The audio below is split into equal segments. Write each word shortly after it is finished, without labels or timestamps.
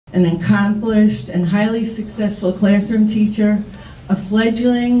an accomplished and highly successful classroom teacher, a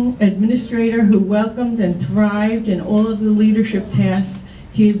fledgling administrator who welcomed and thrived in all of the leadership tasks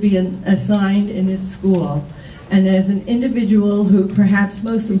he had been assigned in his school, and as an individual who, perhaps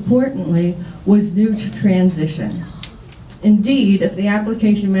most importantly, was new to transition. Indeed, if the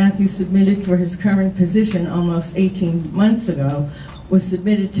application Matthew submitted for his current position almost 18 months ago was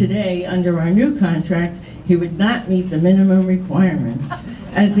submitted today under our new contract, he would not meet the minimum requirements,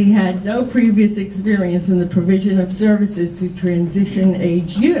 as he had no previous experience in the provision of services to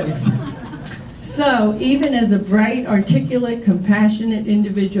transition-age youth. So, even as a bright, articulate, compassionate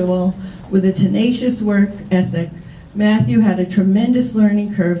individual with a tenacious work ethic, Matthew had a tremendous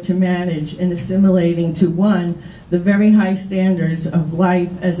learning curve to manage in assimilating to, one, the very high standards of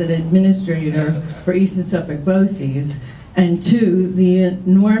life as an administrator for Eastern Suffolk BOCES, and two, the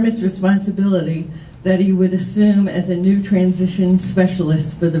enormous responsibility that he would assume as a new transition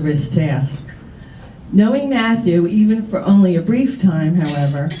specialist for the RIS task. Knowing Matthew, even for only a brief time,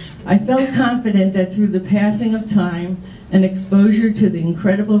 however, I felt confident that through the passing of time and exposure to the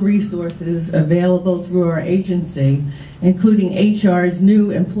incredible resources available through our agency, including HR's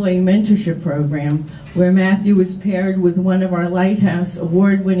new employee mentorship program, where Matthew was paired with one of our Lighthouse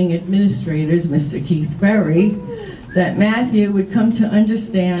award-winning administrators, Mr. Keith Berry, that Matthew would come to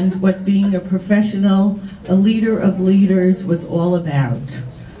understand what being a professional, a leader of leaders, was all about.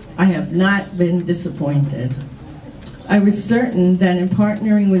 I have not been disappointed. I was certain that in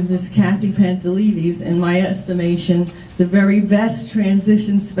partnering with Ms. Kathy Pantelides, in my estimation, the very best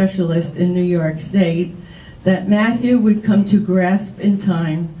transition specialist in New York State, that Matthew would come to grasp in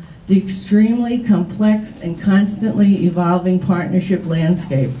time the extremely complex and constantly evolving partnership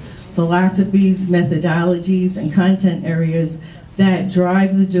landscape, philosophies, methodologies, and content areas that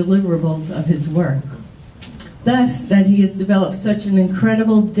drive the deliverables of his work. Thus, that he has developed such an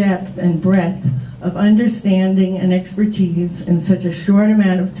incredible depth and breadth of understanding and expertise in such a short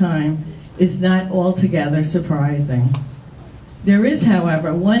amount of time is not altogether surprising. There is,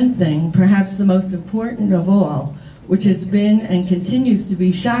 however, one thing, perhaps the most important of all, which has been and continues to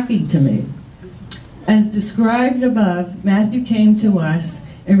be shocking to me. As described above, Matthew came to us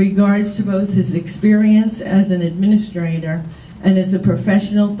in regards to both his experience as an administrator and as a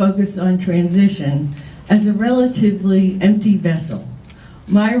professional focused on transition, as a relatively empty vessel.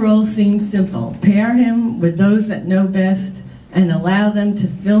 My role seems simple: pair him with those that know best and allow them to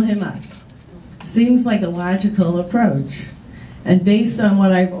fill him up. Seems like a logical approach. And based on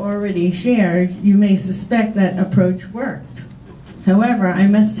what I've already shared, you may suspect that approach worked. However, I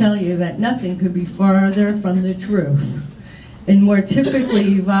must tell you that nothing could be farther from the truth. In more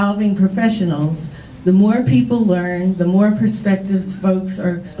typically evolving professionals, the more people learn, the more perspectives folks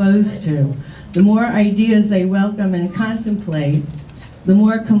are exposed to, the more ideas they welcome and contemplate, the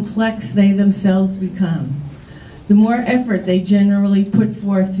more complex they themselves become. The more effort they generally put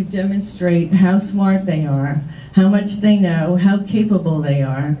forth to demonstrate how smart they are, how much they know, how capable they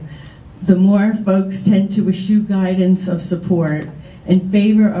are, the more folks tend to eschew guidance of support in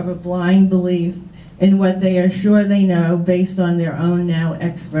favor of a blind belief in what they are sure they know based on their own now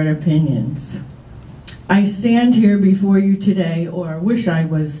expert opinions. I stand here before you today, or wish I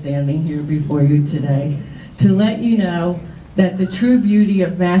was standing here before you today, to let you know that the true beauty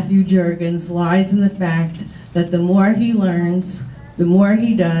of Matthew Jurgens lies in the fact that the more he learns, the more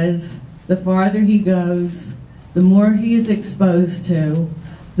he does, the farther he goes, the more he is exposed to,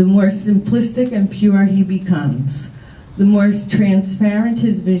 the more simplistic and pure he becomes, the more transparent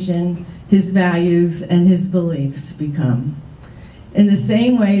his vision, his values, and his beliefs become. In the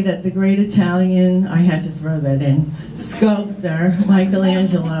same way that the great Italian, I had to throw that in, sculptor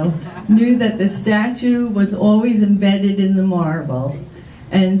Michelangelo knew that the statue was always embedded in the marble,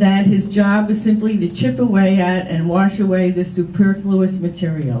 and that his job was simply to chip away at and wash away the superfluous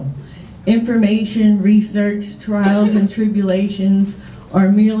material. Information, research, trials, and tribulations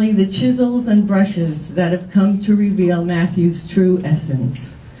are merely the chisels and brushes that have come to reveal Matthew's true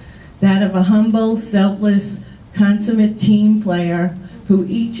essence, that of a humble, selfless, consummate team player who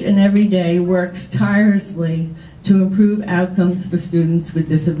each and every day works tirelessly to improve outcomes for students with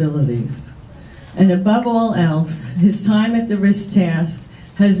disabilities. And above all else, his time at the RIS task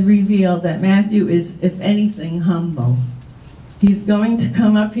has revealed that Matthew is, if anything, humble. He's going to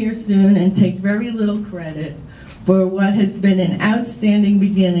come up here soon and take very little credit for what has been an outstanding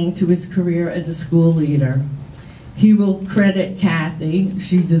beginning to his career as a school leader. He will credit Kathy,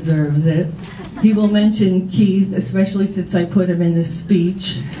 she deserves it. He will mention Keith, especially since I put him in the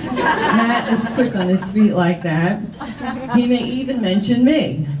speech. Matt is quick on his feet like that. He may even mention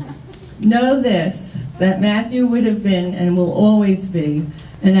me. Know this, that Matthew would have been and will always be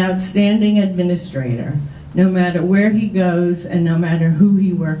an outstanding administrator, no matter where he goes and no matter who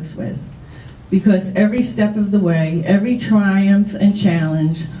he works with. Because every step of the way, every triumph and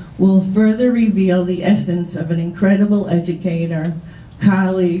challenge will further reveal the essence of an incredible educator,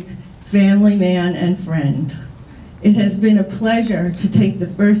 colleague, family man, and friend. It has been a pleasure to take the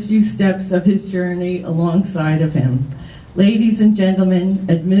first few steps of his journey alongside of him. Ladies and gentlemen,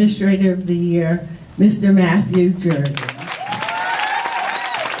 Administrator of the Year, Mr. Matthew Jurgens.